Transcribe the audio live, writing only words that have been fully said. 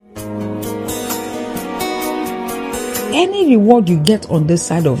any reward you get on this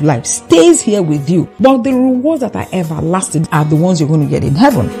side of life stays here with you. But the rewards that are everlasting are the ones you're going to get in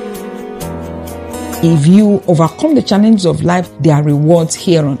heaven. If you overcome the challenges of life, there are rewards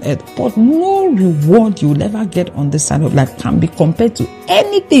here on earth. But no reward you'll ever get on this side of life can be compared to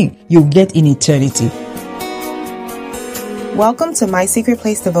anything you'll get in eternity. Welcome to My Secret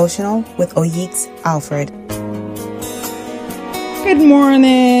Place Devotional with Oyeks Alfred. Good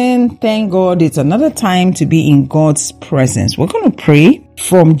morning. Thank God it's another time to be in God's presence. We're going to pray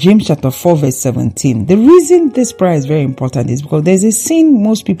from James chapter 4 verse 17. The reason this prayer is very important is because there's a sin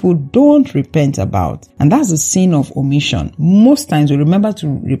most people don't repent about, and that's the sin of omission. Most times we remember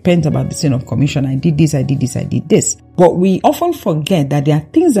to repent about the sin of commission. I did this. But we often forget that there are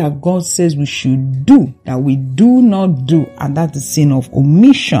things that God says we should do that we do not do, and that's the sin of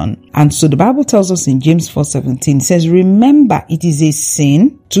omission. And so the Bible tells us in James 4:17, it says, remember, it is a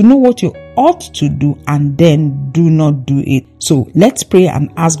sin to know what you ought to do and then do not do it. So let's pray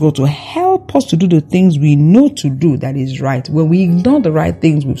and ask God to help us to do the things we know to do that is right. When we ignore the right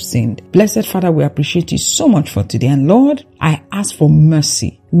things, we've sinned. Blessed Father, we appreciate you so much for today. And Lord, I ask for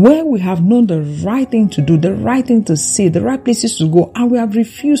mercy. Where we have known the right thing to do, the right thing to say, the right places to go, and we have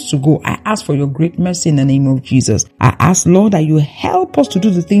refused to go, I ask for your great mercy in the name of Jesus. I ask, Lord, that you help us to do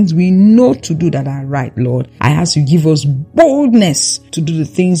the things we know to do that are right, Lord. I ask you give us boldness to do the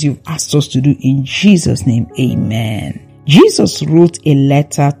things you've asked us to do. In Jesus' name, amen. Jesus wrote a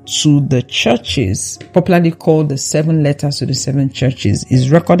letter to the churches, popularly called the 7 letters to the 7 churches, is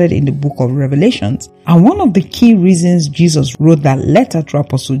recorded in the book of Revelations. And one of the key reasons Jesus wrote that letter to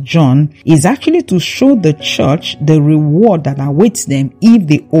Apostle John is actually to show the church the reward that awaits them if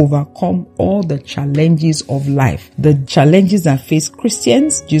they overcome all the challenges of life. The challenges that face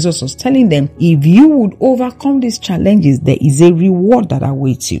Christians, Jesus was telling them, if you would overcome these challenges, there is a reward that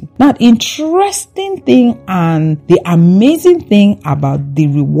awaits you. Now, the interesting thing and the amazing thing about the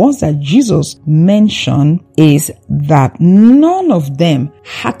rewards that Jesus mentioned is that none of them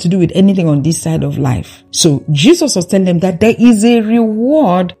had to do with anything on this side of life. So Jesus was telling them that there is a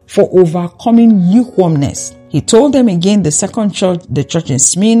reward for overcoming lukewarmness. He told them again, the second church, the church in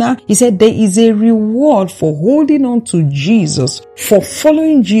Smyrna, he said there is a reward for holding on to Jesus, for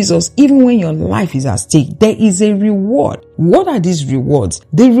following Jesus, even when your life is at stake. There is a reward. What are these rewards?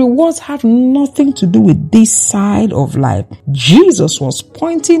 The rewards have nothing to do with this side of life. Jesus was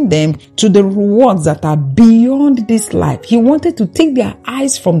pointing them to the rewards that are beyond this life. He wanted to take their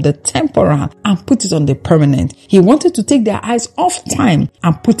eyes from the temporal and put it on the permanent. He wanted to take their eyes off time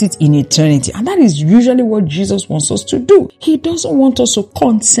and put it in eternity. And that is usually what Jesus wants us to do. He doesn't want us to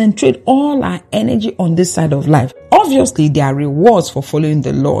concentrate all our energy on this side of life. Obviously, there are rewards for following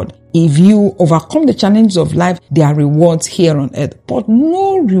the Lord. If you overcome the challenges of life, there are rewards here on earth. But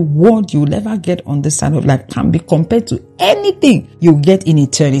no reward you'll ever get on this side of life can be compared to anything you'll get in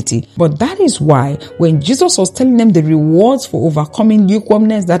eternity. But that is why when Jesus was telling them the rewards for overcoming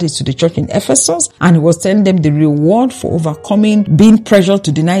lukewarmness, that is to the church in Ephesus, and he was telling them the reward for overcoming being pressured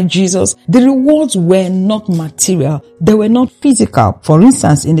to deny Jesus, the rewards were not material. They were not physical. For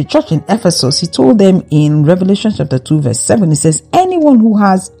instance, in the church in Ephesus, he told them in Revelation chapter 2 verse 7, he says, anyone who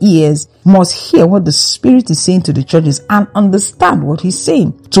has ears must hear what the Spirit is saying to the churches and understand what he's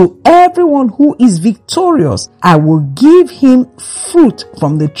saying. To everyone who is victorious, I will give him fruit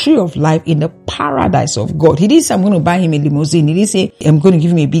from the tree of life in the paradise of God. He didn't say, I'm going to buy him a limousine. He didn't say, I'm going to give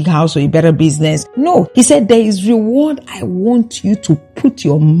him a big house or a better business. No, he said, there is reward I want you to put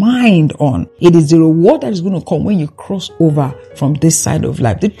your mind on. It is the reward that is going to come when you cross over from this side of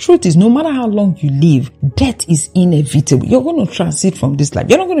life. The truth is, no matter how long you live, death is inevitable. You're going to transit from this life.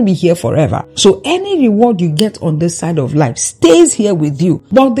 You're not going to be here forever. So any reward you get on this side of life stays here with you.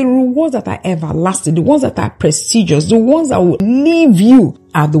 But the rewards that are everlasting, the ones that are prestigious, the ones that will leave you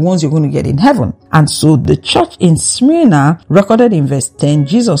are the ones you're going to get in heaven. And so the church in Smyrna, recorded in verse 10,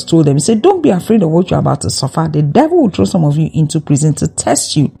 Jesus told them, he said, don't be afraid of what you're about to suffer. The devil will throw some of you into prison to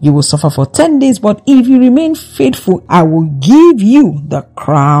test you. You will suffer for 10 days, but if you remain faithful, I will give you the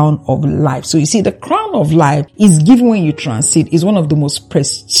crown of life. So you see, the crown of life is given when you transit. It's one of the most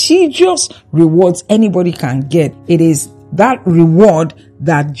prestigious rewards anybody can get. It is that reward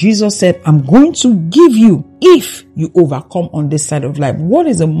that Jesus said, I'm going to give you if you overcome on this side of life. What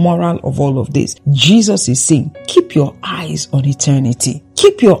is the moral of all of this? Jesus is saying, keep your eyes on eternity.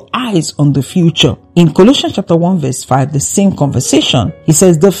 keep your eyes on the future. In Colossians chapter 1 verse 5, the same conversation, he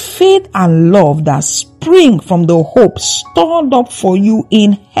says, the faith and love that spring from the hope stored up for you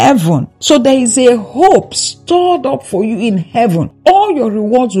in heaven. So there is a hope stored up for you in heaven. All your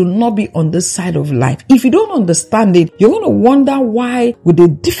rewards will not be on this side of life. If you don't understand it, you're going to wonder why with the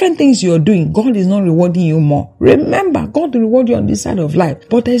different things you're doing, God is not rewarding you more. Remember, God will reward you on this side of life,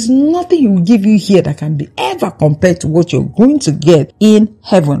 but there's nothing He will give you here that can be ever compared to what you're going to get in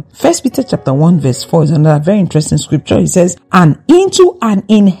heaven. 1 Peter chapter 1 verse 4 is another very interesting scripture. It says, and into an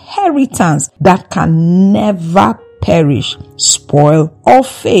inheritance that can never perish, spoil, or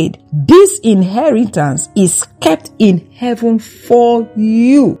fade. This inheritance is kept in heaven for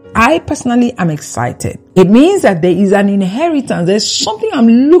you. I personally am excited. It means that there is an inheritance. There's something I'm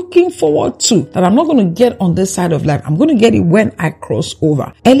looking forward to that I'm not going to get on this side of life. I'm going to get it when I cross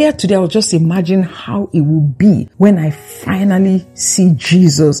over. Earlier today, I was just imagining how it will be when I finally see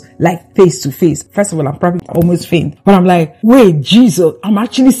Jesus like face to face. First of all, I'm probably almost faint, but I'm like, wait, Jesus, I'm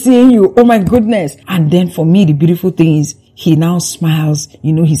actually seeing you. Oh my goodness. And then for me, the beautiful thing is, He now smiles,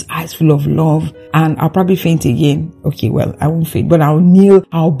 his eyes full of love, and I'll probably faint again. Okay, well, I won't faint, but I'll kneel,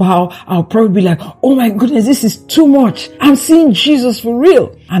 I'll bow, I'll probably be like, oh my goodness, this is too much. I'm seeing Jesus for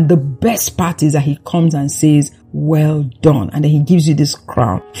real. And the best part is that He comes and says, well done. And then He gives you this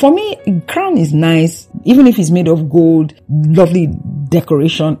crown. For me, a crown is nice, even if it's made of gold, lovely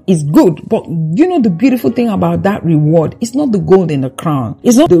decoration, is good. But the beautiful thing about that reward, it's not the gold in the crown.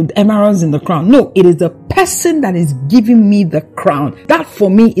 It's not the emeralds in the crown. No, it is the person that is giving me the crown. That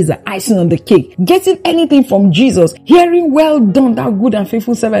for me is the icing on the cake. Getting anything from Jesus, hearing well done, thou good and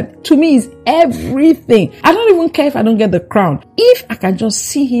faithful servant, to me is everything. I don't even care if I don't get the crown. If I can just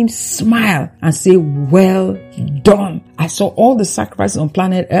see Him smile and say, well done. I saw all the sacrifices on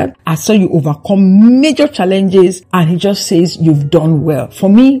planet Earth. I saw you overcome major challenges, and He just says, you've done well. For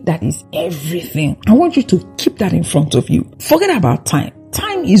me, that is everything. I want you to keep that in front of you. Forget about time.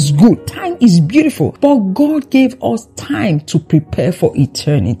 Time is good. Time is beautiful. But God gave us time to prepare for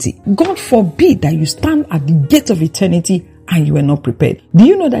eternity. God forbid that you stand at the gate of eternity and you are not prepared. Do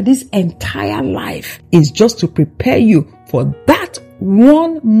you know that this entire life is just to prepare you for that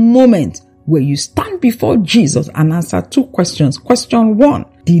one moment where you stand before Jesus and answer two questions. Question 1,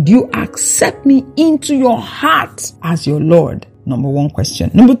 did you accept me into your heart as your Lord? Number 1 question.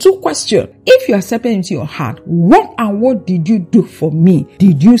 Number 2 question, if you accept me into your heart, what did you do for me?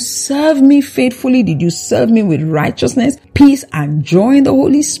 Did you serve me faithfully? Did you serve me with righteousness, peace, and joy in the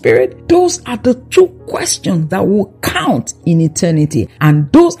Holy Spirit? Those are the 2 questions that will count in eternity.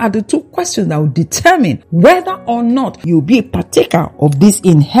 And those are the 2 questions that will determine whether or not you'll be a partaker of this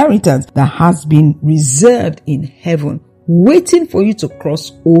inheritance that has been reserved in heaven, waiting for you to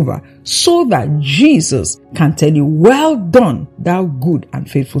cross over, so that Jesus can tell you, well done, thou good and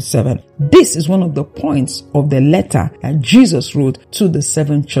faithful servant. This is one of the points of the letter that Jesus wrote to the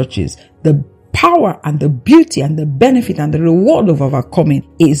 7 churches. The power and the beauty and the benefit and the reward of overcoming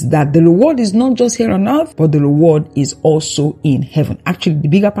is that the reward is not just here on earth, but the reward is also in heaven. Actually, the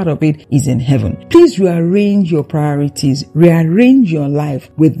bigger part of it is in heaven. Please rearrange your priorities, rearrange your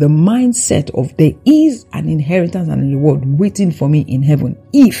life with the mindset of there is an inheritance and a reward waiting for me in heaven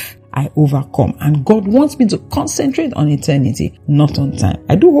if I overcome. And God wants me to concentrate on eternity, not on time.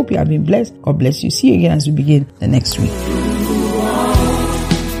 I do hope you have been blessed. God bless you. See you again as we begin the next week.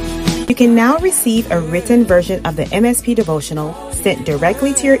 You can now receive a written version of the MSP devotional sent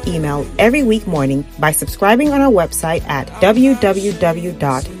directly to your email every week morning by subscribing on our website at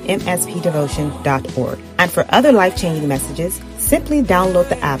www.mspdevotion.org. And for other life-changing messages, simply download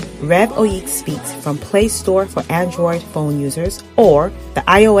the app Rev Oyik Speaks from Play Store for Android phone users or the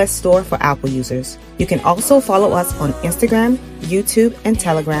iOS Store for Apple users. You can also follow us on Instagram, YouTube, and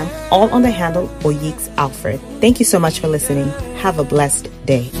Telegram, all on the handle Oyik's Alfred. Thank you so much for listening. Have a blessed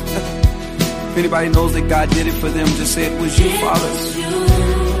day. If anybody knows that God did it for them, just say it was you, Father.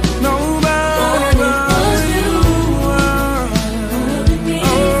 Nobody but you.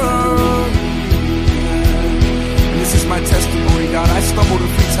 And this is my testimony, God. I stumbled